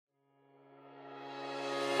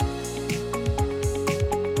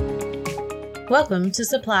Welcome to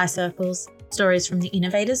Supply Circles, stories from the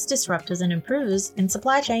innovators, disruptors and improvers in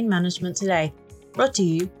supply chain management today, brought to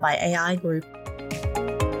you by AI Group.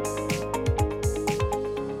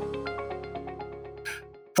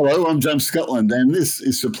 Hello, I'm James Scotland, and this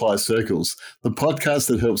is Supply Circles, the podcast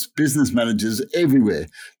that helps business managers everywhere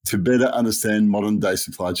to better understand modern-day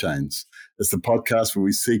supply chains. It's the podcast where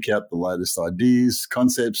we seek out the latest ideas,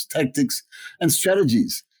 concepts, tactics, and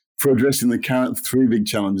strategies for addressing the current three big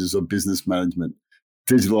challenges of business management: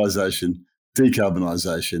 digitalisation,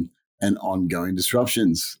 decarbonisation, and ongoing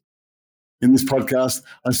disruptions. In this podcast,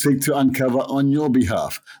 I seek to uncover on your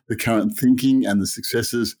behalf the current thinking and the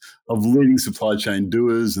successes of leading supply chain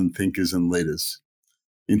doers and thinkers and leaders.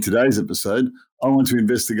 In today's episode, I want to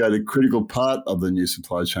investigate a critical part of the new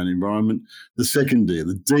supply chain environment, the second D,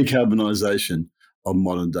 the decarbonisation of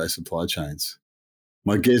modern-day supply chains.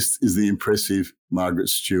 My guest is the impressive Margaret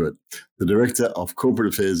Stewart, the Director of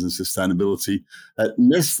Corporate Affairs and Sustainability at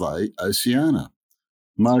Nestlé Oceania.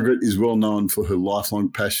 Margaret is well known for her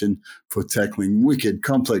lifelong passion for tackling wicked,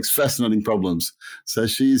 complex, fascinating problems, so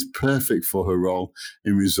she is perfect for her role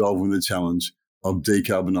in resolving the challenge of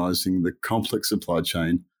decarbonising the complex supply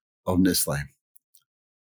chain of Nestlé.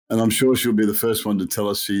 And I'm sure she'll be the first one to tell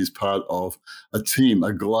us she is part of a team,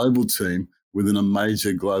 a global team within a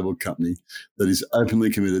major global company that is openly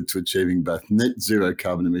committed to achieving both net zero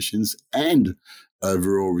carbon emissions and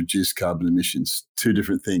overall reduced carbon emissions. Two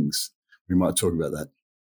different things. We might talk about that.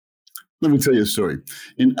 Let me tell you a story.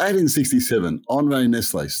 In 1867, Henri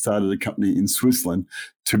Nestlé started a company in Switzerland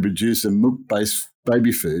to produce a milk-based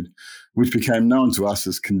baby food, which became known to us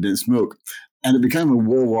as condensed milk, and it became a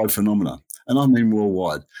worldwide phenomenon. And I mean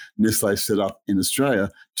worldwide. Nestlé set up in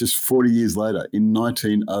Australia just 40 years later, in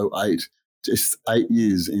 1908, just 8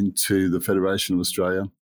 years into the Federation of Australia. And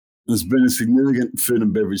it's been a significant food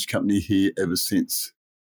and beverage company here ever since.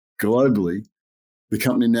 Globally, the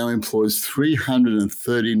company now employs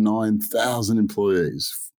 339,000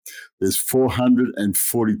 employees. There's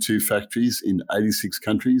 442 factories in 86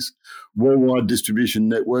 countries, worldwide distribution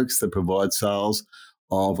networks that provide sales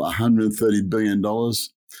of $130 billion in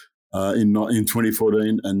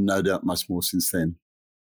 2014, and no doubt much more since then.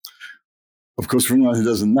 Of course, for anyone who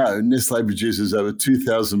doesn't know, Nestlé produces over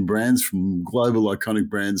 2,000 brands, from global iconic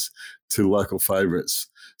brands to local favourites.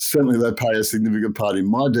 Certainly, they play a significant part in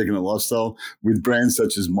my decadent lifestyle with brands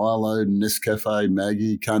such as Milo, Nescafe,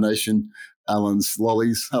 Maggi, Carnation, Allen's,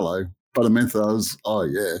 Lollies, hello, Buttermentos, oh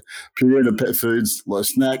yeah, Purina Pet Foods, Low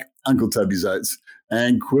Snack, Uncle Toby's Oats,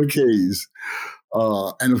 and Quickies.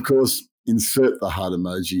 And of course, insert the heart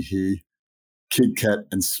emoji here, Kit Kat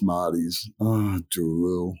and Smarties. Oh,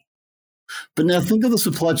 drool. But now think of the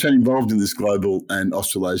supply chain involved in this global and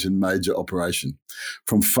Australasian major operation,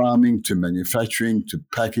 from farming to manufacturing to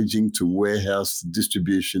packaging to warehouse to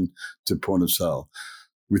distribution to point of sale.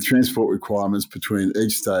 With transport requirements between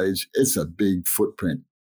each stage, it's a big footprint.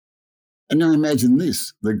 And now imagine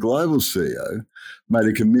this, the global CEO made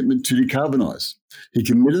a commitment to decarbonise. He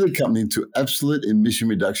committed the company to absolute emission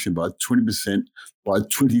reduction by 20% by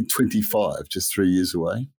 2025, just 3 years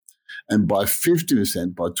away, and by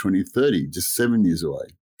 50% by 2030, just 7 years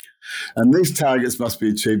away. And these targets must be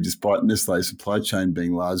achieved despite Nestlé's supply chain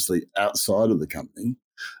being largely outside of the company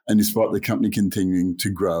and despite the company continuing to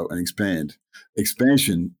grow and expand.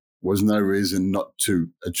 Expansion was no reason not to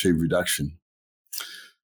achieve reduction.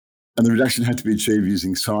 And the reduction had to be achieved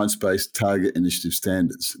using science-based target initiative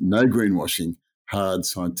standards. No greenwashing, hard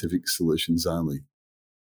scientific solutions only.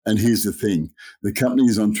 And here's the thing, the company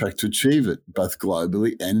is on track to achieve it, both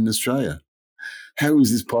globally and in Australia. How is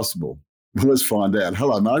this possible? Well, let's find out.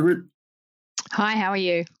 Hello, Margaret. Hi, how are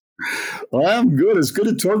you? I'm good. It's good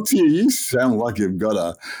to talk to you. You sound like you've got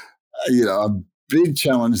a big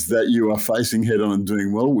challenge that you are facing head on and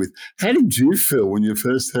doing well with. How did you feel when you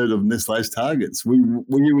first heard of Nestlé's targets? Were you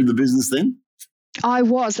in the business then? I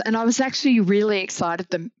was, and I was actually really excited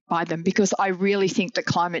by them because I really think that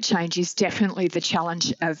climate change is definitely the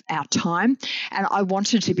challenge of our time. And I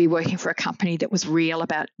wanted to be working for a company that was real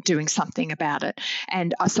about doing something about it.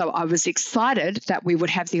 And so I was excited that we would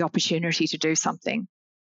have the opportunity to do something.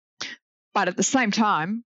 But at the same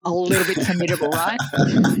time, a little bit formidable, right?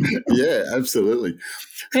 Yeah, absolutely.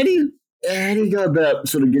 How do you go about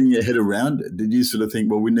sort of getting your head around it? Did you sort of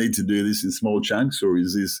think, well, we need to do this in small chunks, or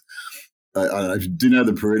is this, I don't know, do you know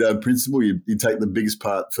the Pareto principle? You take the biggest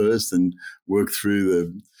part first and work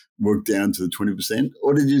down to the 20%?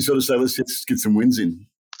 Or did you sort of say, let's just get some wins in?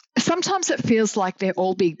 Sometimes it feels like they're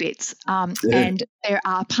all big bits, and there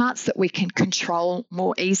are parts that we can control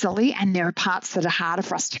more easily, and there are parts that are harder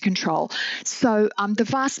for us to control. So the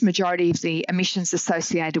vast majority of the emissions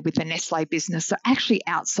associated with the Nestlé business are actually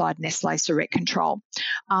outside Nestlé's direct control.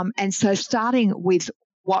 And so starting with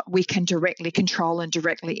what we can directly control and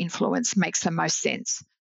directly influence makes the most sense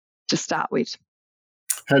to start with.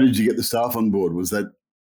 How did you get the staff on board? Was that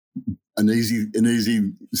an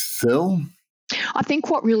easy sell? I think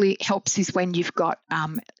what really helps is when you've got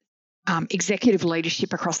executive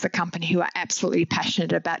leadership across the company who are absolutely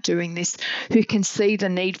passionate about doing this, who can see the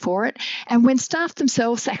need for it, and when staff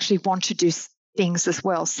themselves actually want to do things as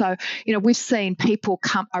well. So, we've seen people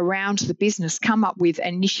come around the business, come up with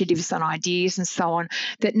initiatives and ideas and so on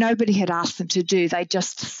that nobody had asked them to do. They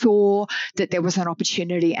just saw that there was an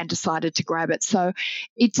opportunity and decided to grab it. So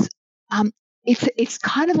it's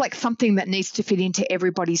kind of like something that needs to fit into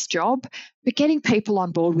everybody's job, but getting people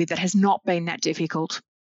on board with it has not been that difficult.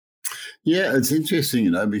 Yeah, it's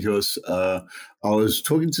interesting, because I was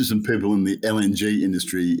talking to some people in the LNG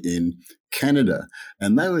industry in Canada,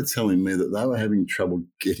 and they were telling me that they were having trouble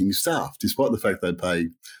getting staff, despite the fact they pay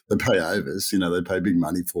overs. They pay big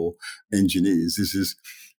money for engineers.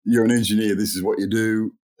 You're an engineer. This is what you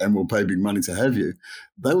do, and we'll pay big money to have you.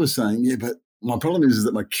 They were saying, yeah, but my problem is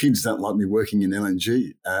that my kids don't like me working in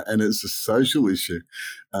LNG, and it's a social issue,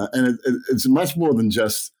 and it's much more than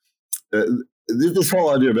just. This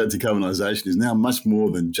whole idea about decarbonisation is now much more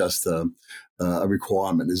than just a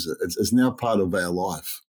requirement. It's now part of our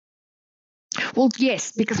life. Well,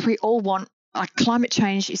 yes, because we all want. Climate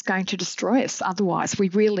change is going to destroy us. Otherwise, we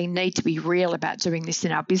really need to be real about doing this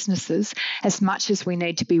in our businesses as much as we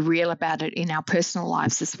need to be real about it in our personal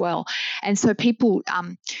lives as well. And so people,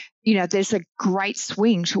 there's a great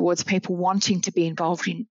swing towards people wanting to be involved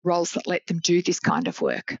in roles that let them do this kind of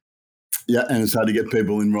work. Yeah, and it's hard to get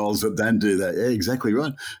people in roles that don't do that. Yeah, exactly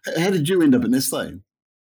right. How did you end up at Nestlé?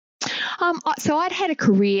 So I'd had a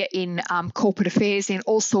career in corporate affairs in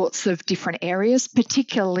all sorts of different areas,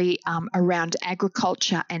 particularly around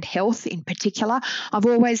agriculture and health in particular. I've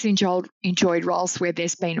always enjoyed roles where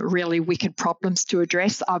there's been really wicked problems to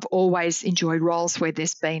address. I've always enjoyed roles where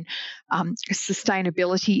there's been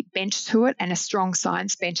sustainability bent to it and a strong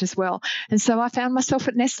science bent as well. And so I found myself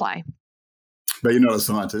at Nestlé. But you're not a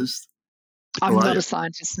scientist? I'm not a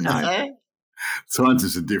scientist, no.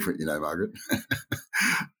 Scientists are different, Margaret.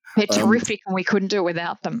 They're terrific, and we couldn't do it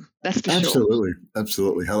without them. That's for sure.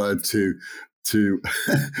 Absolutely. Hello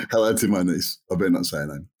to my niece. I better not say her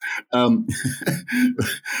name.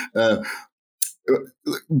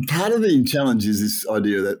 Part of the challenge is this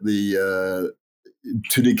idea that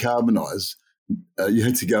to decarbonise, you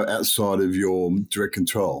had to go outside of your direct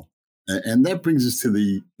control, and that brings us to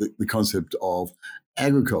the concept of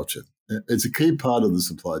agriculture. It's a key part of the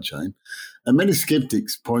supply chain, and many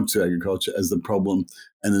skeptics point to agriculture as the problem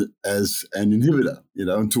and as an inhibitor.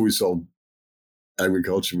 Until we solve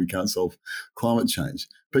agriculture, we can't solve climate change.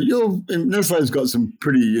 But Nestlé's got some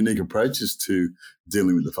pretty unique approaches to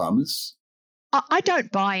dealing with the farmers. I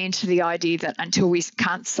don't buy into the idea that until we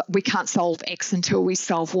can't solve X until we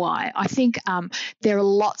solve Y. I think there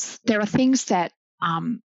are things that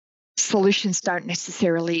solutions don't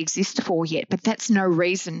necessarily exist for yet, but that's no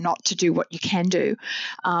reason not to do what you can do.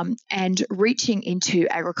 And reaching into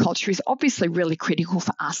agriculture is obviously really critical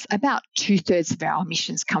for us. About 2/3 of our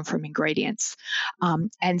emissions come from ingredients.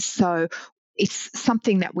 And so it's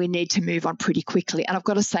something that we need to move on pretty quickly. And I've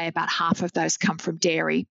got to say about half of those come from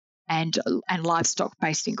dairy and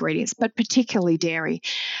livestock-based ingredients, but particularly dairy.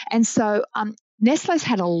 And so Nestlé's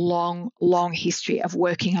had a long, long history of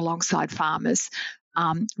working alongside farmers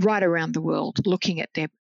right around the world, looking at their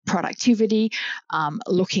productivity,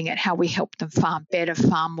 looking at how we help them farm better,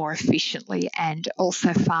 farm more efficiently, and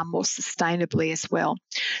also farm more sustainably as well.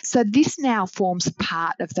 So this now forms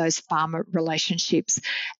part of those farmer relationships.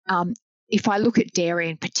 If I look at dairy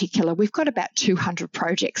in particular, we've got about 200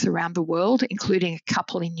 projects around the world, including a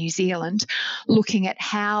couple in New Zealand, looking at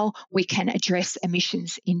how we can address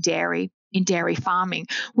emissions in dairy farming,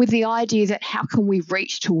 with the idea that how can we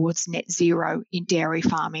reach towards net zero in dairy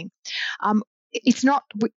farming.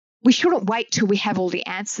 We shouldn't wait till we have all the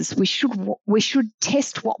answers. We should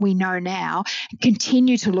test what we know now, and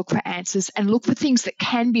continue to look for answers and look for things that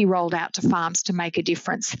can be rolled out to farms to make a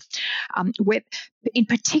difference. In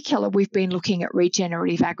particular, we've been looking at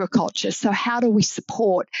regenerative agriculture. So how do we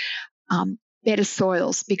support better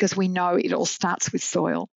soils, because we know it all starts with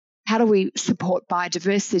soil. How do we support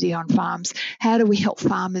biodiversity on farms? How do we help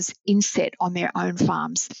farmers inset on their own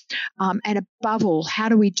farms? And above all, how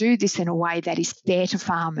do we do this in a way that is fair to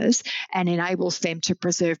farmers and enables them to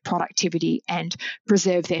preserve productivity and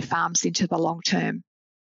preserve their farms into the long term?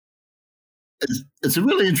 It's a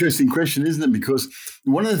really interesting question, isn't it? Because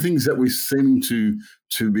one of the things that we seem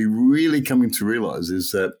to be really coming to realise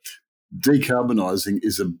is that decarbonising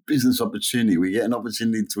is a business opportunity. We get an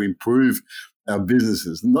opportunity to improve our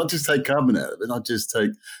businesses, not just take carbon out of it, not just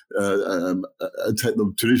take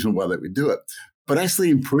the traditional way that we do it, but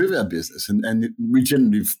actually improve our business. And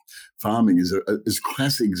regenerative farming is a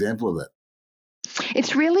classic example of that.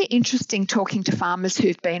 It's really interesting talking to farmers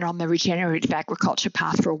who've been on the regenerative agriculture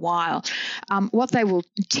path for a while. What they will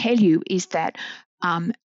tell you is that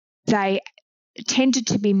they tended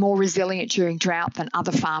to be more resilient during drought than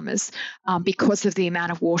other farmers because of the amount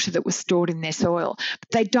of water that was stored in their soil.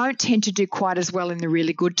 They don't tend to do quite as well in the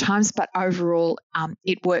really good times, but overall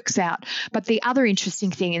it works out. But the other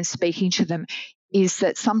interesting thing in speaking to them is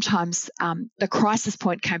that sometimes the crisis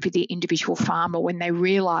point came for the individual farmer when they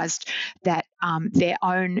realised that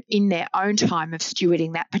in their own time of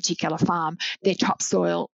stewarding that particular farm, their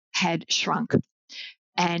topsoil had shrunk,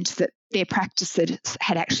 and that their practices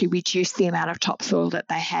had actually reduced the amount of topsoil that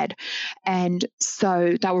they had. And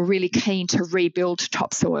so they were really keen to rebuild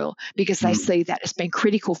topsoil because they see that as being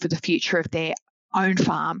critical for the future of their own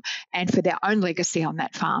farm and for their own legacy on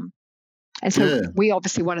that farm. And so we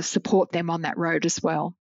obviously want to support them on that road as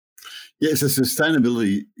well. Yeah, so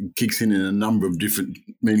sustainability kicks in a number of different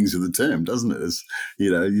meanings of the term, doesn't it? As,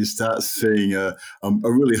 you start seeing a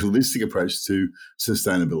really holistic approach to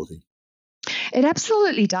sustainability. It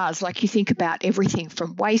absolutely does. Like, you think about everything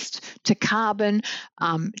from waste to carbon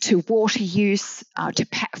to water use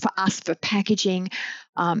for packaging.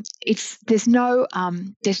 There's no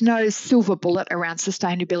silver bullet around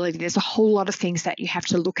sustainability. There's a whole lot of things that you have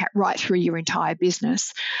to look at right through your entire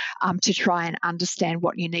business to try and understand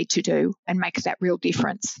what you need to do and make that real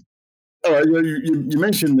difference. Oh, you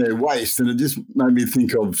mentioned their waste, and it just made me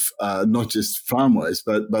think of not just farm waste,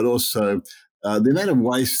 but also the amount of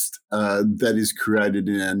waste that is created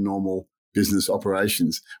in our normal business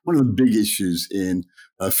operations. One of the big issues in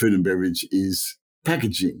food and beverage is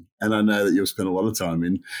packaging, and I know that you've spent a lot of time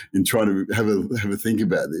in trying to have a think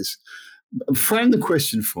about this. Frame the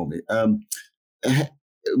question for me.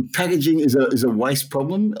 Packaging is a waste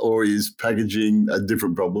problem, or is packaging a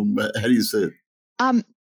different problem? How do you see it?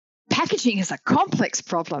 Packaging is a complex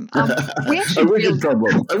problem. A wicked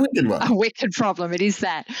problem. A wicked one. A wicked problem. It is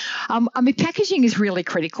that. Packaging is really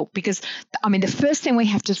critical because, the first thing we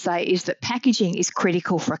have to say is that packaging is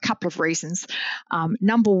critical for a couple of reasons.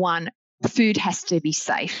 Number one, food has to be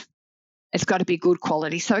safe. It's got to be good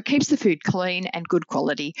quality. So it keeps the food clean and good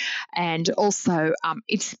quality. And also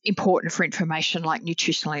it's important for information like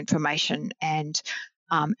nutritional information and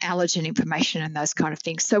allergen information and those kind of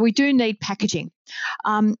things. So we do need packaging.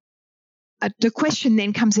 The question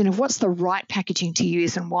then comes in of what's the right packaging to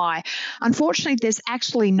use and why. Unfortunately, there's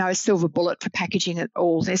actually no silver bullet for packaging at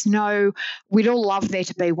all. We'd all love there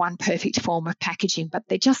to be one perfect form of packaging, but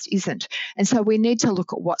there just isn't. And so we need to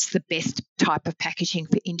look at what's the best type of packaging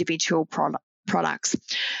for individual products.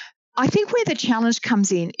 I think where the challenge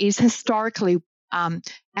comes in is historically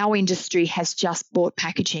our industry has just bought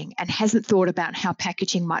packaging and hasn't thought about how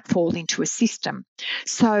packaging might fall into a system.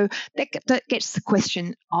 So that gets the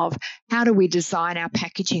question of how do we design our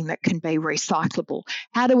packaging that can be recyclable?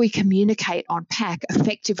 How do we communicate on pack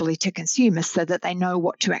effectively to consumers so that they know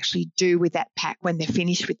what to actually do with that pack when they're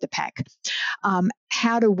finished with the pack?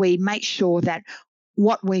 How do we make sure that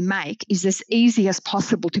what we make is as easy as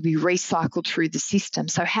possible to be recycled through the system?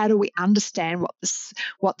 So how do we understand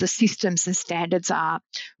what the systems and standards are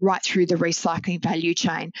right through the recycling value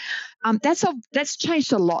chain? That's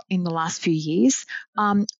changed a lot in the last few years.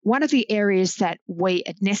 One of the areas that we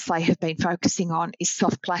at Nestle have been focusing on is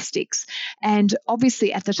soft plastics. And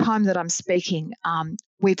obviously at the time that I'm speaking,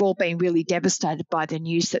 we've all been really devastated by the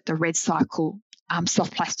news that the REDcycle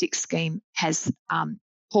soft plastic scheme has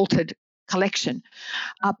halted collection.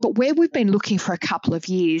 But where we've been looking for a couple of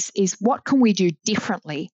years is what can we do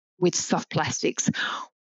differently with soft plastics?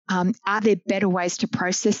 Are there better ways to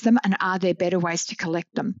process them, and are there better ways to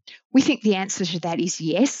collect them? We think the answer to that is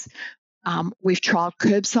yes. We've trialled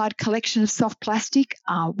curbside collection of soft plastic.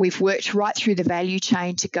 We've worked right through the value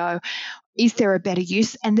chain to go, is there a better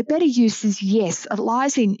use? And the better use is yes. It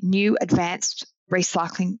lies in new advanced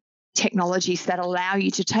recycling technologies that allow you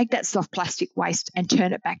to take that soft plastic waste and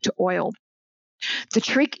turn it back to oil. The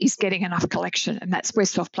trick is getting enough collection, and that's where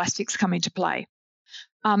soft plastics come into play.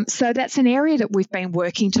 So that's an area that we've been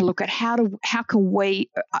working to look at how can we.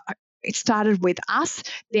 It started with us,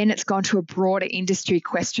 then it's gone to a broader industry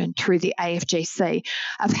question through the AFGC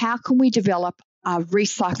of how can we develop a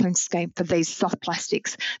recycling scheme for these soft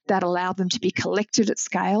plastics that allow them to be collected at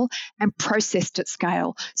scale and processed at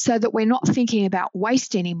scale so that we're not thinking about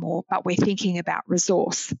waste anymore, but we're thinking about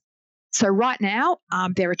resource. So right now,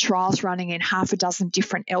 there are trials running in half a dozen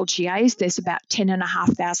different LGAs. There's about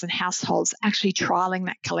 10,500 households actually trialling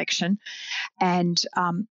that collection, and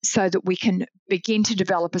so that we can begin to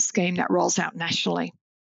develop a scheme that rolls out nationally.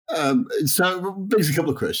 So begs a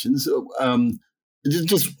couple of questions.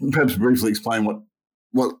 Just perhaps briefly explain what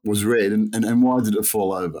was RED and why did it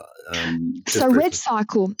fall over? So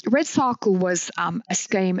REDcycle was a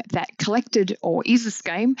scheme that collected, or is a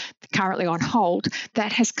scheme currently on hold,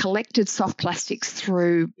 that has collected soft plastics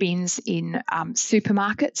through bins in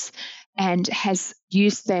supermarkets and has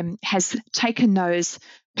taken those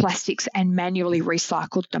plastics and manually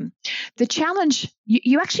recycled them. The challenge,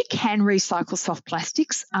 you actually can recycle soft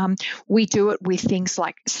plastics. We do it with things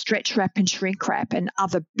like stretch wrap and shrink wrap and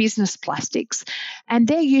other business plastics, and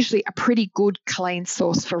they're usually a pretty good clean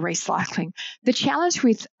source for recycling. The challenge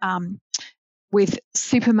with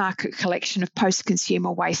supermarket collection of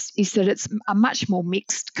post-consumer waste is that it's a much more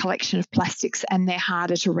mixed collection of plastics and they're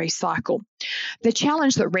harder to recycle. The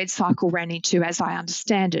challenge that REDcycle ran into, as I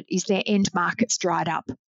understand it, is their end markets dried up.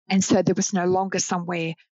 And so there was no longer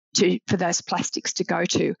somewhere for those plastics to go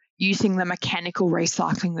to using the mechanical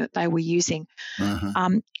recycling that they were using.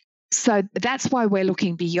 Uh-huh. So that's why we're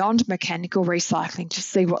looking beyond mechanical recycling to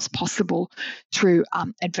see what's possible through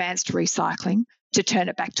advanced recycling to turn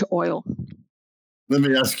it back to oil. Let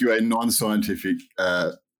me ask you a non-scientific,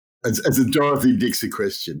 it's a Dorothy Dixer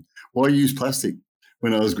question. Why use plastic?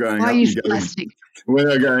 When I was growing up, when I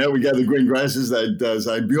was growing up, we go to Green Graces, they'd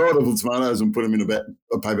say beautiful tomatoes and put them in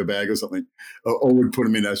a paper bag or something, or we'd put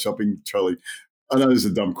them in our shopping trolley. I know this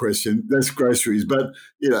is a dumb question. That's groceries, but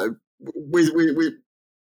why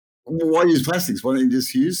use plastics? Why don't you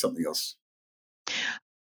just use something else?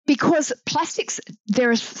 Because plastics, there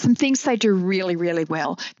are some things they do really, really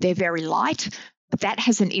well. They're very light. That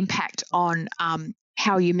has an impact on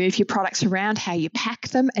how you move your products around, how you pack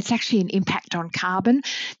them. It's actually an impact on carbon.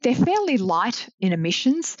 They're fairly light in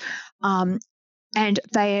emissions, and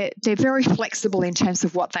they're very flexible in terms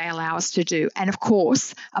of what they allow us to do. And of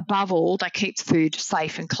course, above all, they keep food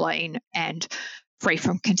safe and clean and free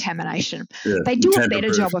from contamination. Yeah, they do a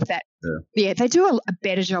better job of that. Yeah, they do a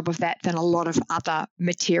better job of that than a lot of other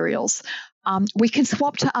materials. We can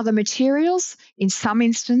swap to other materials in some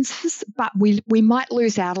instances, but we might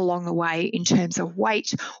lose out along the way in terms of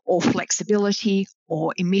weight or flexibility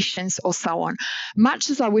or emissions or so on.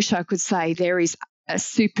 Much as I wish I could say there is a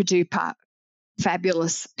super duper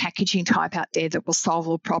fabulous packaging type out there that will solve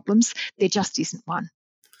all problems, there just isn't one.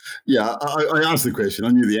 Yeah, I asked the question. I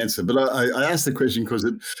knew the answer, but I asked the question because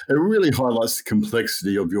it really highlights the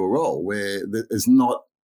complexity of your role, where there's no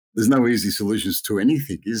easy solutions to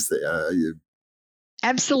anything, is there?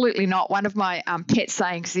 Absolutely not. One of my pet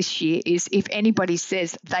sayings this year is, if anybody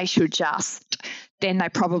says they should just, then they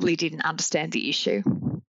probably didn't understand the issue.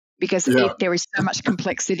 Because there is so much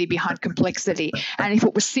complexity behind complexity. And if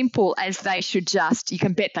it was simple as they should just, you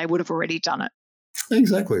can bet they would have already done it.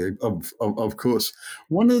 Exactly, of course.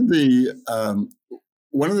 One of the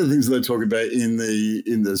things that they talk about in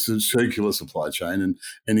the circular supply chain and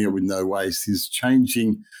ending up with no waste is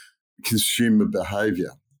changing consumer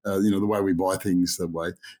behaviour. The way we buy things, that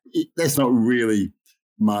way. That's not really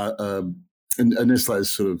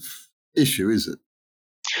Nestlé's sort of issue, is it?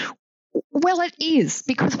 Well, it is,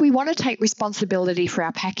 because we want to take responsibility for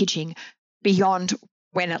our packaging beyond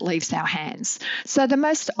when it leaves our hands. So the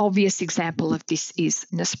most obvious example of this is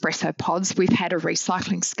Nespresso pods. We've had a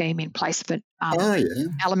recycling scheme in place for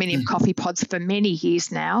aluminium coffee pods for many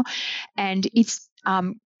years now, and it's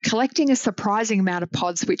collecting a surprising amount of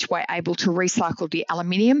pods which we're able to recycle the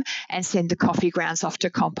aluminium and send the coffee grounds off to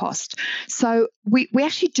compost. So we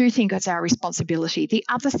actually do think it's our responsibility. The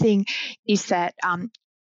other thing is that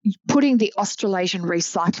putting the Australasian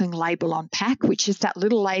recycling label on pack, which is that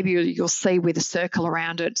little label you'll see with a circle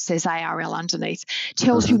around it, says ARL underneath,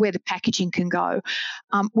 tells you where the packaging can go.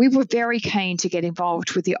 We were very keen to get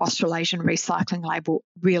involved with the Australasian recycling label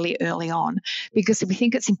really early on, because we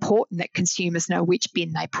think it's important that consumers know which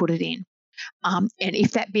bin they put it in. And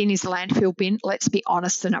if that bin is a landfill bin, let's be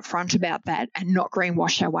honest and upfront about that and not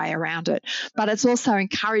greenwash our way around it. But it's also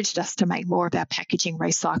encouraged us to make more of our packaging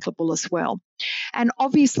recyclable as well. And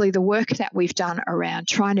obviously the work that we've done around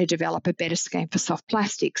trying to develop a better scheme for soft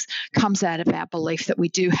plastics comes out of our belief that we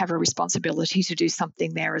do have a responsibility to do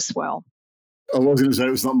something there as well. I was going to say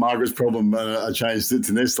it was not Margaret's problem. I changed it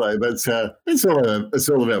to Nestle, but it's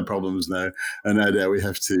all of our problems now, and no doubt we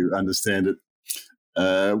have to understand it.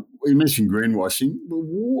 You mentioned greenwashing.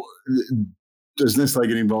 Does Nestle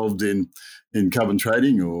get involved in carbon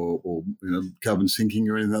trading or carbon sinking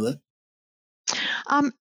or anything like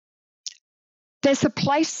that? There's a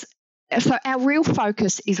place. So our real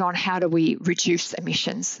focus is on how do we reduce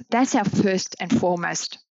emissions. That's our first and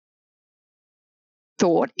foremost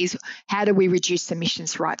thought, is how do we reduce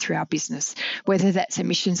emissions right through our business, whether that's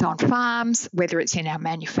emissions on farms, whether it's in our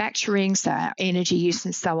manufacturing, so our energy use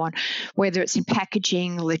and so on, whether it's in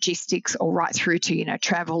packaging, logistics, or right through to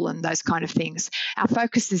travel and those kind of things. Our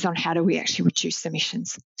focus is on how do we actually reduce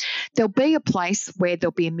emissions. There'll be a place where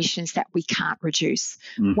there'll be emissions that we can't reduce.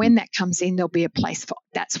 Mm-hmm. When that comes in, there'll be a place for,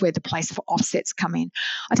 that's where the place for offsets come in.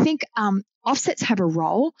 I think offsets have a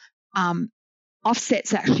role.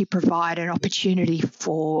 Offsets actually provide an opportunity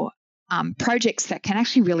for projects that can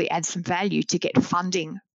actually really add some value to get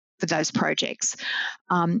funding for those projects.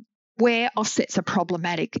 Where offsets are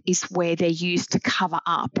problematic is where they're used to cover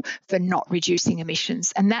up for not reducing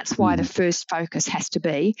emissions. And that's why the first focus has to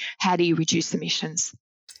be, how do you reduce emissions?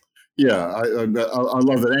 Yeah, I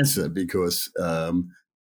love that answer, because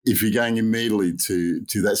if you're going immediately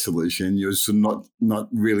to that solution, you're sort of not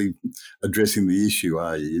really addressing the issue,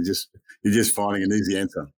 are you? You're just finding an easy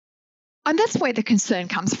answer. And that's where the concern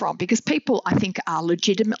comes from, because people, I think, are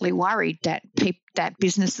legitimately worried that that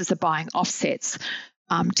businesses are buying offsets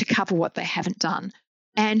to cover what they haven't done.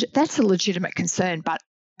 And that's a legitimate concern, but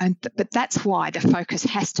that's why the focus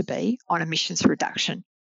has to be on emissions reduction.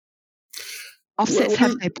 Offsets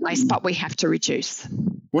have their place, but we have to reduce.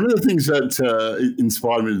 One of the things that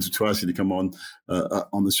inspired me to ask you to come on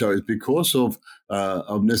the show is because of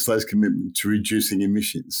Nestle's commitment to reducing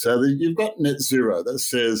emissions. So you've got net zero. That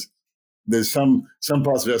says there's some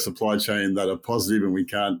parts of our supply chain that are positive and we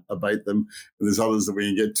can't abate them, and there's others that we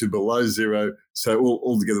can get to below zero. So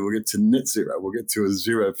altogether we'll get to net zero. We'll get to a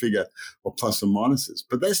zero figure or plus or minuses.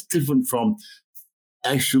 But that's different from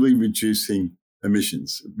actually reducing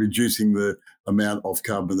emissions, reducing the amount of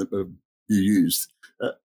carbon that you used.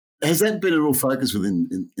 Has that been a real focus within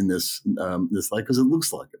this because it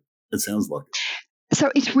looks like it. It sounds like it.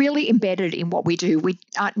 So it's really embedded in what we do.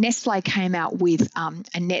 Nestle came out with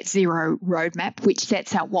a net zero roadmap, which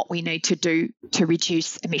sets out what we need to do to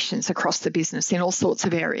reduce emissions across the business in all sorts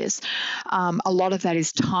of areas. A lot of that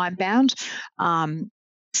is time bound.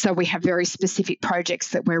 So we have very specific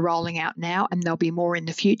projects that we're rolling out now, and there'll be more in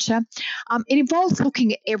the future. It involves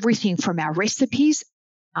looking at everything from our recipes.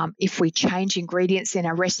 If we change ingredients in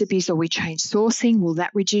our recipes or we change sourcing, will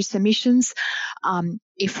that reduce emissions?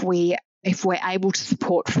 If we're able to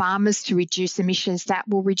support farmers to reduce emissions, that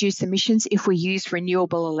will reduce emissions. If we use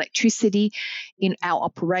renewable electricity in our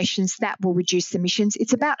operations, that will reduce emissions.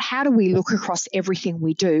 It's about how do we look across everything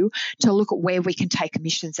we do to look at where we can take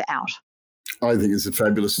emissions out. I think it's a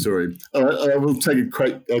fabulous story. All right, we'll take a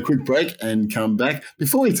quick break and come back.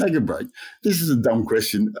 Before we take a break, this is a dumb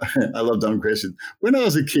question. I love dumb questions. When I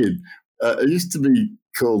was a kid, it used to be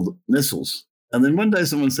called Nestles. And then one day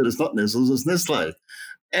someone said it's not Nestles, it's Nestle.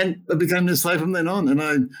 And it became Nestle from then on. And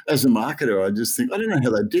I, as a marketer, I just think, I don't know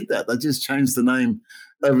how they did that. They just changed the name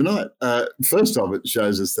overnight. First off, it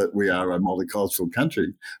shows us that we are a multicultural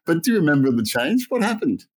country. But do you remember the change? What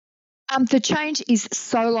happened? The change is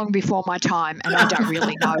so long before my time, and I don't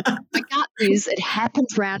really know. My gut is it happened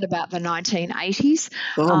around about the 1980s.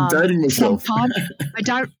 Oh, I'm dating myself. But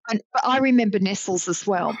I remember Nestles as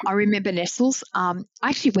well. I remember Nestles. I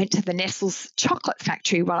actually went to the Nestles chocolate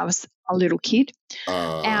factory when I was a little kid,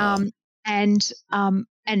 and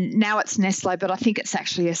now it's Nestle. But I think it's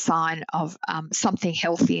actually a sign of something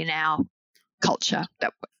healthy in our culture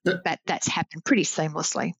that's happened pretty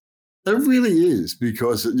seamlessly. It really is,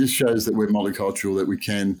 because it just shows that we're multicultural, that we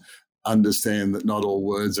can understand that not all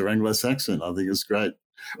words are Anglo-Saxon. I think it's great.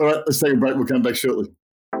 All right, let's take a break. We'll come back shortly.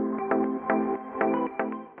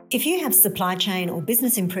 If you have supply chain or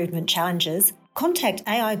business improvement challenges, contact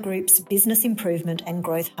AI Group's Business Improvement and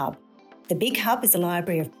Growth Hub. The Big Hub is a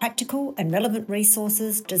library of practical and relevant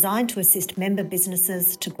resources designed to assist member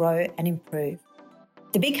businesses to grow and improve.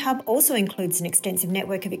 The Big Hub also includes an extensive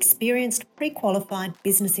network of experienced, pre-qualified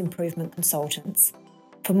business improvement consultants.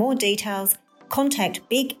 For more details, contact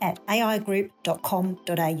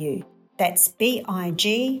big@aigroup.com.au. That's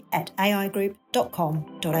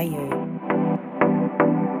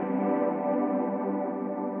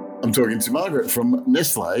big@aigroup.com.au. I'm talking to Margaret from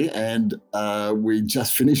Nestle, and we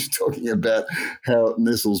just finished talking about how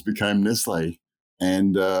Nestles became Nestle.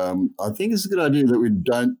 And I think it's a good idea that we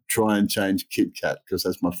don't try and change Kit Kat, because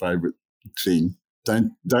that's my favourite thing.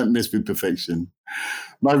 Don't mess with perfection.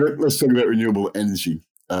 Margaret, let's talk about renewable energy.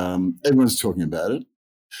 Everyone's talking about it.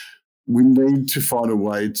 We need to find a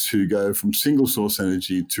way to go from single source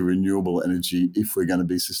energy to renewable energy if we're going to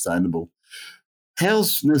be sustainable.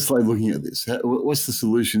 How's Nestle looking at this? What's the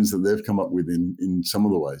solutions that they've come up with in some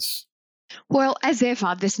of the ways? Well, as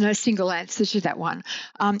ever, there's no single answer to that one.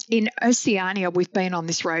 In Oceania, we've been on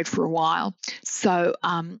this road for a while. So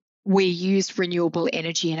we use renewable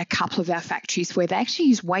energy in a couple of our factories where they actually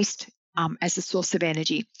use waste as a source of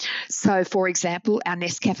energy. So, for example, our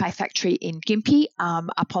Nescafe factory in Gympie,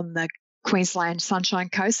 up on the Queensland Sunshine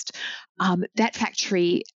Coast, that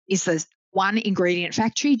factory is a one ingredient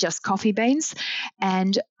factory, just coffee beans.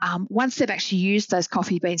 And once they've actually used those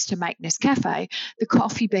coffee beans to make Nescafe, the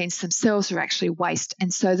coffee beans themselves are actually waste.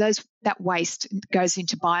 And so that waste goes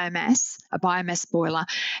into biomass, a biomass boiler,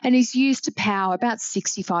 and is used to power about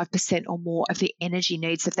 65% or more of the energy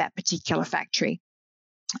needs of that particular factory.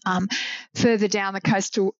 Further down the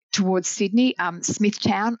coast towards Sydney,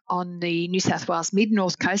 Smithtown on the New South Wales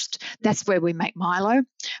mid-north coast, that's where we make Milo.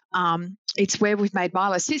 It's where we've made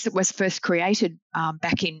Milo since it was first created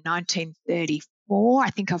back in 1934. I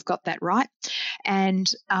think I've got that right. And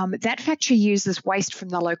that factory uses waste from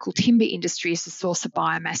the local timber industry as a source of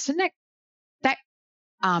biomass, and that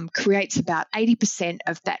creates about 80%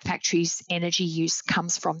 of that factory's energy use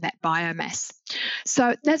comes from that biomass.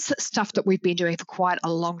 So that's stuff that we've been doing for quite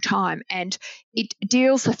a long time, and it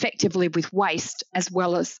deals effectively with waste as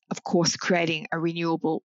well as, of course, creating a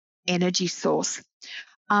renewable energy source.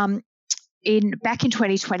 Back in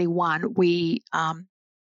 2021, we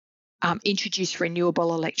introduced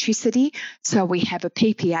renewable electricity. So we have a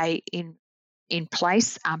PPA in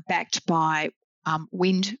place backed by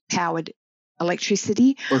wind-powered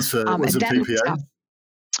electricity. What's a PPA?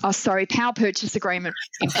 Power purchase agreement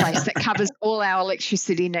in place that covers all our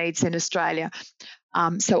electricity needs in Australia.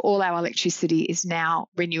 So all our electricity is now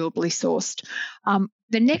renewably sourced.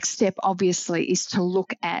 The next step, obviously, is to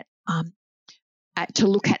look at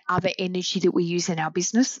other energy that we use in our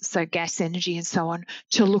business, so gas, energy, and so on,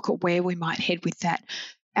 to look at where we might head with that.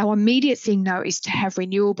 Our immediate thing, though, is to have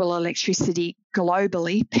renewable electricity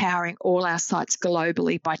globally, powering all our sites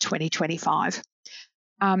globally by 2025.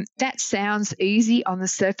 That sounds easy on the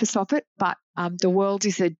surface of it, but the world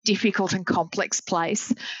is a difficult and complex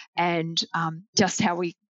place, and just how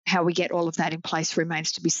we get all of that in place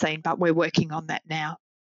remains to be seen, but we're working on that now.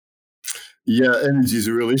 Yeah, energy is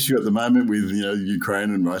a real issue at the moment with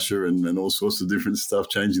Ukraine and Russia and all sorts of different stuff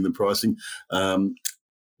changing the pricing.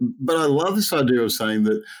 But I love this idea of saying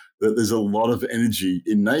that there's a lot of energy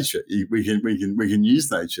in nature. We can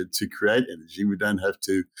use nature to create energy. We don't have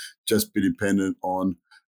to just be dependent on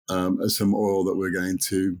some oil that we're going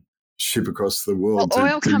to ship across the world.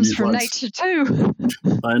 Well, oil comes from nature too.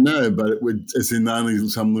 I know, but it's in only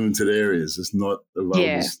some limited areas. It's not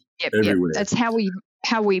available everywhere. That's how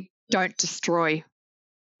we don't destroy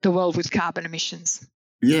the world with carbon emissions.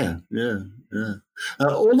 Yeah.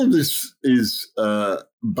 All of this is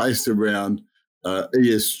based around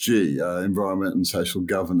ESG, environment and social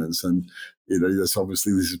governance, and that's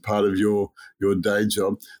obviously this is part of your day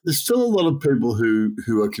job. There's still a lot of people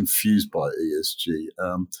who are confused by ESG.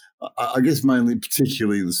 I guess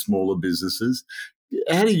particularly the smaller businesses.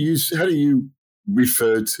 How do you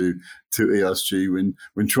refer to ESG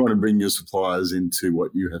when trying to bring your suppliers into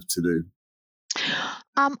what you have to do?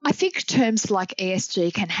 I think terms like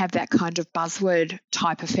ESG can have that kind of buzzword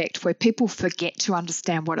type effect where people forget to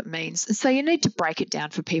understand what it means. And so you need to break it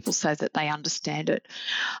down for people so that they understand it.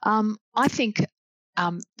 I think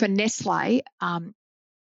for Nestle,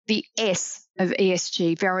 the S of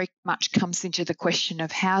ESG very much comes into the question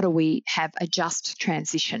of how do we have a just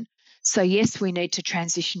transition. So yes, we need to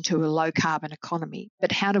transition to a low carbon economy,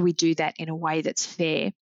 but how do we do that in a way that's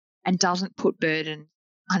fair and doesn't put burden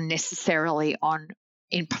unnecessarily on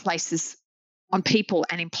people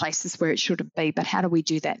and in places where it shouldn't be, but how do we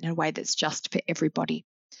do that in a way that's just for everybody?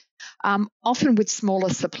 Often with smaller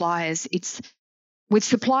suppliers, it's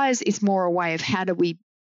more a way of how do we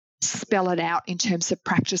spell it out in terms of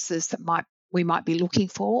practices that we might be looking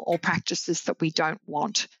for, or practices that we don't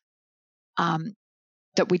want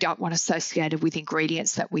associated with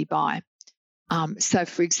ingredients that we buy. So,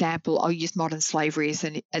 for example, I'll use modern slavery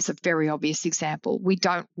as a very obvious example. We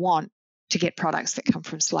don't want to get products that come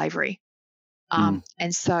from slavery. And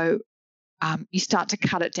so you start to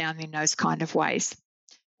cut it down in those kind of ways.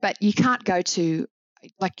 But you can't go to,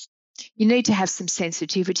 you need to have some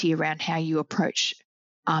sensitivity around how you approach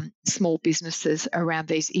small businesses around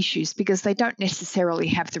these issues, because they don't necessarily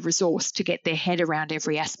have the resource to get their head around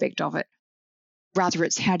every aspect of it. Rather,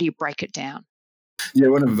 it's how do you break it down? Yeah,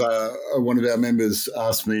 one of our members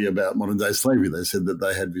asked me about modern day slavery. They said that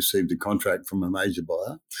they had received a contract from a major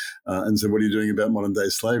buyer, and said, "What are you doing about modern day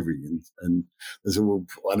slavery?" And they said, "Well,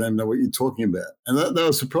 I don't know what you're talking about." And they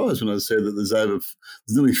were surprised when I said that there's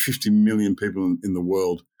nearly 50 million people in the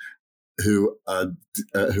world who are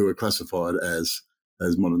classified as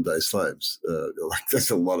modern day slaves. Like, that's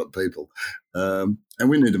a lot of people, and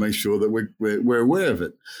we need to make sure that we're aware of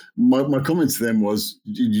it. My comment to them was,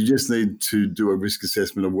 you just need to do a risk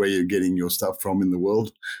assessment of where you're getting your stuff from in the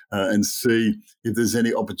world, and see if there's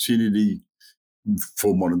any opportunity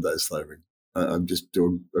for modern day slavery. Just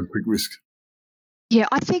do a quick risk. Yeah,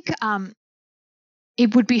 I think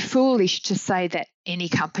it would be foolish to say that any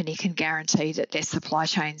company can guarantee that their supply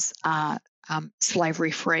chains are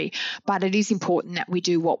slavery free, but it is important that we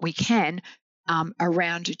do what we can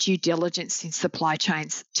around due diligence in supply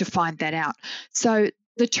chains to find that out. So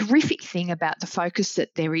the terrific thing about the focus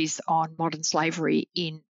that there is on modern slavery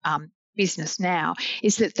in business now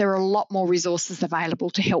is that there are a lot more resources available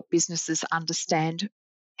to help businesses understand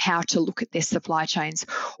how to look at their supply chains,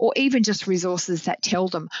 or even just resources that tell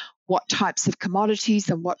them what types of commodities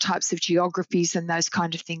and what types of geographies and those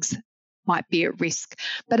kind of things might be at risk.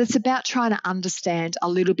 But it's about trying to understand a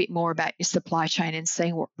little bit more about your supply chain and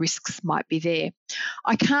seeing what risks might be there.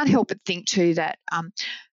 I can't help but think too that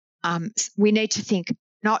we need to think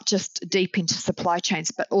not just deep into supply chains,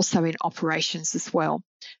 but also in operations as well.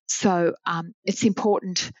 So it's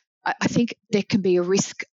important. I think there can be a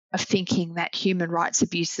risk of thinking that human rights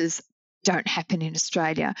abuses don't happen in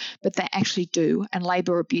Australia, but they actually do, and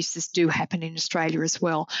labour abuses do happen in Australia as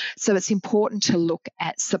well. So it's important to look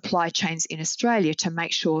at supply chains in Australia to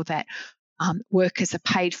make sure that workers are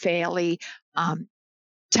paid fairly,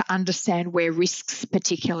 to understand where risks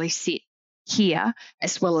particularly sit here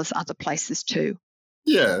as well as other places too.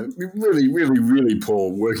 Yeah, really, really, really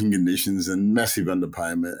poor working conditions and massive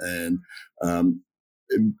underpayment, and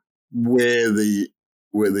where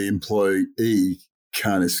the employee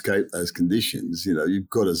can't escape those conditions, you've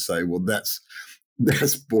got to say, well, that's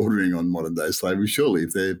bordering on modern day slavery. Surely,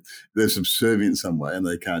 if they're subservient in some way and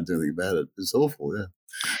they can't do anything about it, it's awful. Yeah,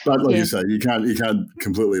 but like you say, you can't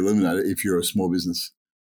completely eliminate it if you're a small business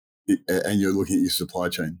and you're looking at your supply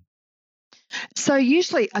chain. So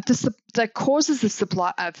usually, the causes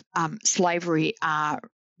of slavery are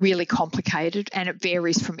really complicated, and it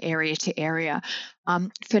varies from area to area.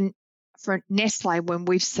 For Nestle, when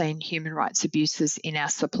we've seen human rights abuses in our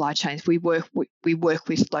supply chains, we work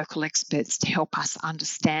with local experts to help us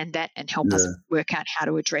understand that and help us work out how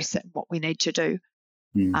to address it and what we need to do.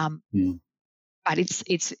 But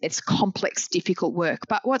it's complex, difficult work.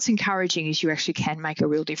 But what's encouraging is you actually can make a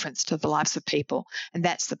real difference to the lives of people, and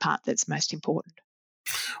that's the part that's most important.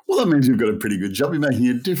 Well, that means you've got a pretty good job. You're making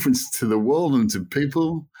a difference to the world and to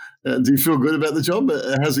people. Do you feel good about the job?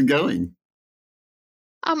 How's it going?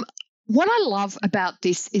 What I love about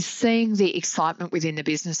this is seeing the excitement within the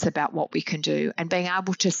business about what we can do and being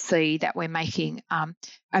able to see that we're making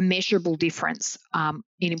a measurable difference in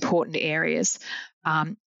important areas.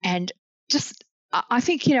 And just, I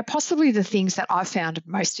think, possibly the things that I found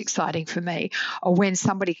most exciting for me are when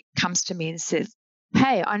somebody comes to me and says,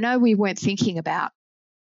 hey, I know we weren't thinking about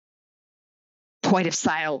point of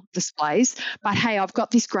sale displays, but hey, I've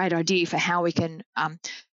got this great idea for how we can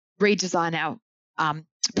redesign our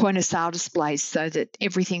point of sale displays so that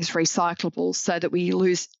everything's recyclable, so that we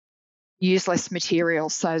use less material,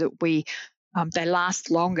 so that they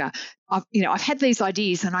last longer. I've had these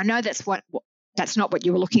ideas, and I know that's not what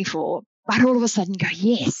you were looking for, but all of a sudden go,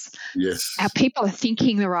 yes, our people are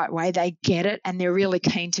thinking the right way, they get it, and they're really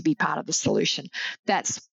keen to be part of the solution.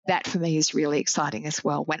 That for me is really exciting as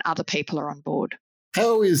well when other people are on board.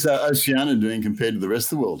 How is Oceania doing compared to the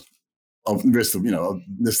rest of the world, of Nestle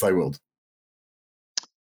world?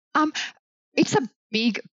 It's a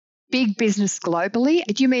big business globally.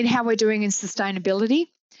 Do you mean how we're doing in sustainability?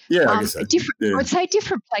 Yeah, I guess so. I would say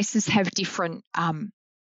different places have different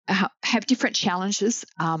challenges.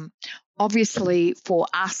 Obviously, for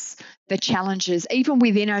us, the challenges, even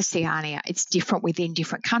within Oceania, it's different within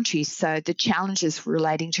different countries. So the challenges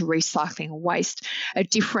relating to recycling and waste are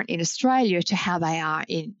different in Australia to how they are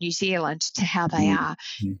in New Zealand, to how they are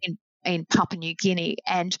in Papua New Guinea,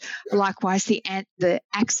 and likewise the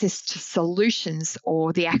access to solutions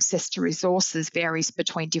or the access to resources varies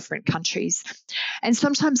between different countries. And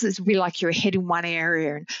sometimes it's really like you're ahead in one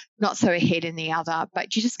area and not so ahead in the other,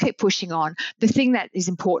 but you just keep pushing on. The thing that is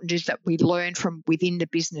important is that we learn from within the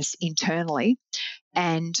business internally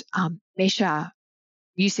and measure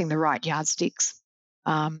using the right yardsticks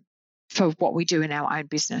for what we do in our own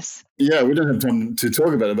business. Yeah, we don't have time to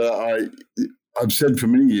talk about it, but I've said for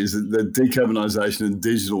many years that decarbonisation and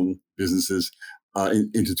digital businesses are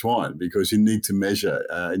intertwined, because you need to measure,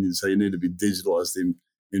 and so you need to be digitalised in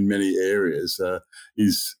many areas.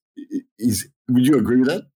 Would you agree with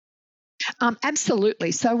that?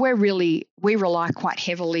 Absolutely. So we rely quite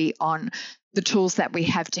heavily on the tools that we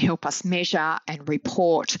have to help us measure and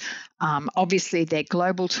report. Obviously, they're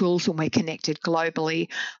global tools and we're connected globally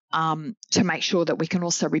to make sure that we can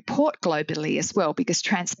also report globally as well, because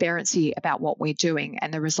transparency about what we're doing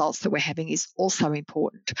and the results that we're having is also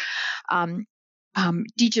important.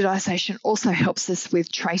 Digitization also helps us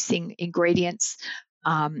with tracing ingredients.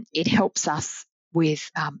 It helps us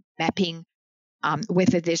with mapping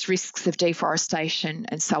whether there's risks of deforestation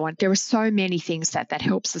and so on. There are so many things that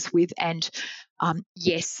helps us with, and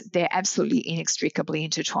yes, they're absolutely inextricably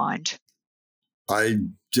intertwined. I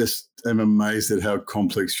just am amazed at how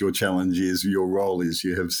complex your challenge is, your role is.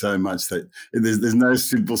 You have so much that there's no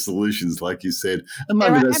simple solutions, like you said. And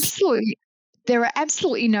maybe there are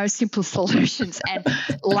absolutely no simple solutions. And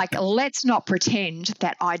let's not pretend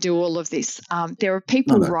that I do all of this. There are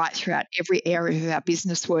people right throughout every area of our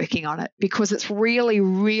business working on it, because it's really,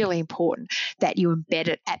 really important that you embed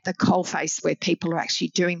it at the coalface where people are actually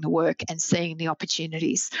doing the work and seeing the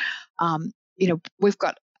opportunities. We've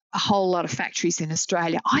got a whole lot of factories in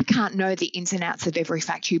Australia. I can't know the ins and outs of every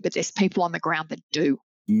factory, but there's people on the ground that do.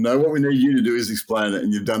 No, what we need you to do is explain it,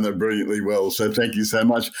 and you've done that brilliantly well. So thank you so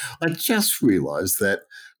much. I just realised that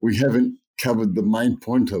we haven't covered the main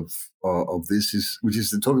point of this, which is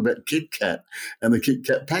to talk about Kit Kat and the Kit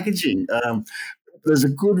Kat packaging. There's a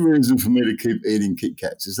good reason for me to keep eating Kit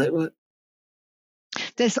Kats. Is that right?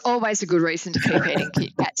 There's always a good reason to keep eating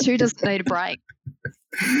Kit Kats. Who doesn't need a break?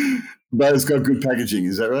 But it's got good packaging.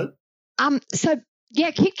 Is that right?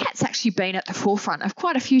 Yeah, Kit Kat's actually been at the forefront of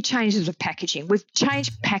quite a few changes of packaging. We've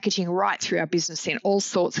changed packaging right through our business in all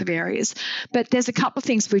sorts of areas. But there's a couple of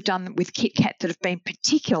things we've done with Kit Kat that have been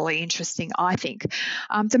particularly interesting, I think.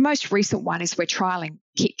 The most recent one is we're trialling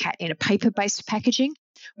Kit Kat in a paper-based packaging.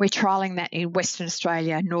 We're trialling that in Western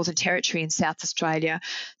Australia, Northern Territory and South Australia,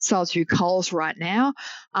 sold through Coles right now.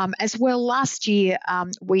 As well, last year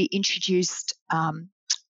we introduced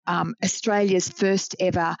Australia's first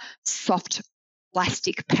ever soft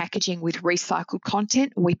plastic packaging with recycled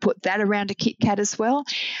content. We put that around a Kit Kat as well.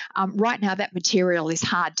 Right now, that material is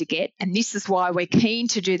hard to get, and this is why we're keen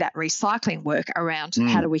to do that recycling work around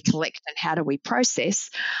how do we collect and how do we process.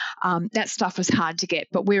 That stuff was hard to get,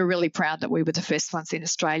 but we're really proud that we were the first ones in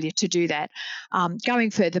Australia to do that.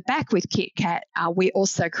 Going further back with Kit Kat, we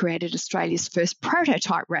also created Australia's first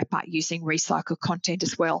prototype wrapper using recycled content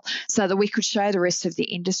as well, so that we could show the rest of the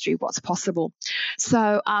industry what's possible.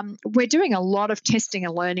 So we're doing a lot of testing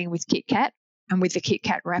and learning with Kit Kat and with the Kit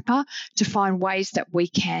Kat wrapper to find ways that we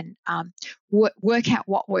can work out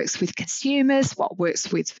what works with consumers, what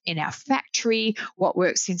works in our factory, what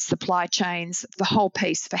works in supply chains, the whole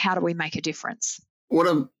piece for how do we make a difference. What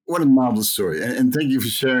a marvellous story, and thank you for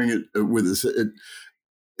sharing it with us.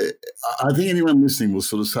 I think anyone listening will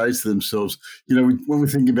sort of say to themselves, when we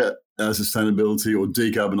think about sustainability or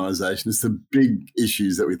decarbonisation, it's the big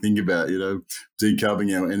issues that we think about,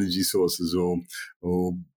 decarboning our energy sources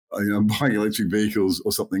or buying electric vehicles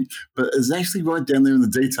or something. But it's actually right down there in the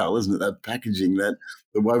detail, isn't it? That packaging, the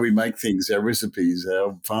way we make things, our recipes,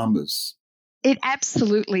 our farmers. It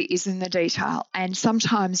absolutely is in the detail, and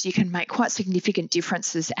sometimes you can make quite significant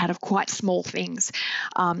differences out of quite small things.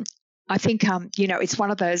 I think, it's one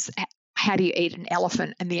of those, how do you eat an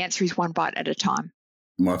elephant? And the answer is one bite at a time.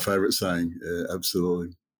 My favourite saying, absolutely.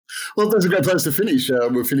 Well, that's a great place to finish.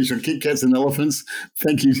 We'll finish on Kit Kats and elephants.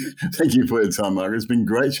 Thank you for your time, Margaret. It's been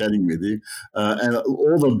great chatting with you, and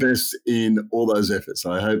all the best in all those efforts.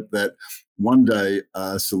 I hope that one day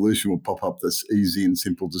a solution will pop up that's easy and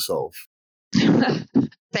simple to solve.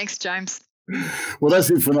 Thanks, James. Well,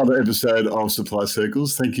 that's it for another episode of Supply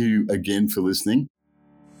Circles. Thank you again for listening.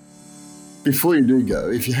 Before you do go,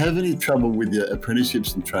 if you have any trouble with your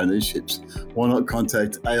apprenticeships and traineeships, why not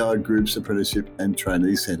contact AI Group's Apprenticeship and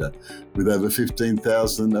Trainee Centre. With over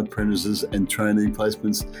 15,000 apprentices and trainee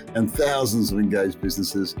placements and thousands of engaged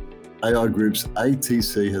businesses, AI Group's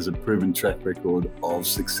ATC has a proven track record of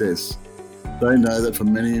success. They know that for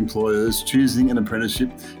many employers, choosing an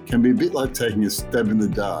apprenticeship can be a bit like taking a stab in the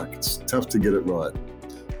dark. It's tough to get it right.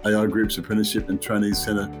 AI Group's Apprenticeship and Trainee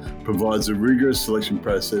Centre provides a rigorous selection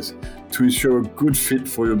process to ensure a good fit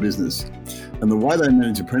for your business. And the way they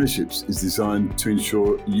manage apprenticeships is designed to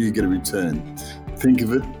ensure you get a return. Think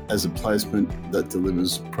of it as a placement that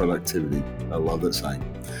delivers productivity. I love that saying.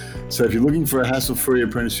 So if you're looking for a hassle-free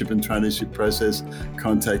apprenticeship and traineeship process,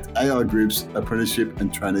 contact AI Group's Apprenticeship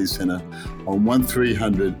and Trainee Centre on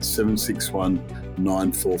 1300 761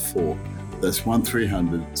 944. That's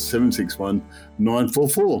 1300 761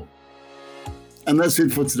 944. And that's it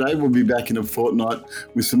for today. We'll be back in a fortnight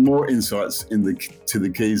with some more insights to the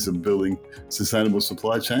keys of building sustainable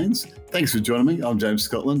supply chains. Thanks for joining me. I'm James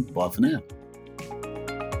Scotland. Bye for now.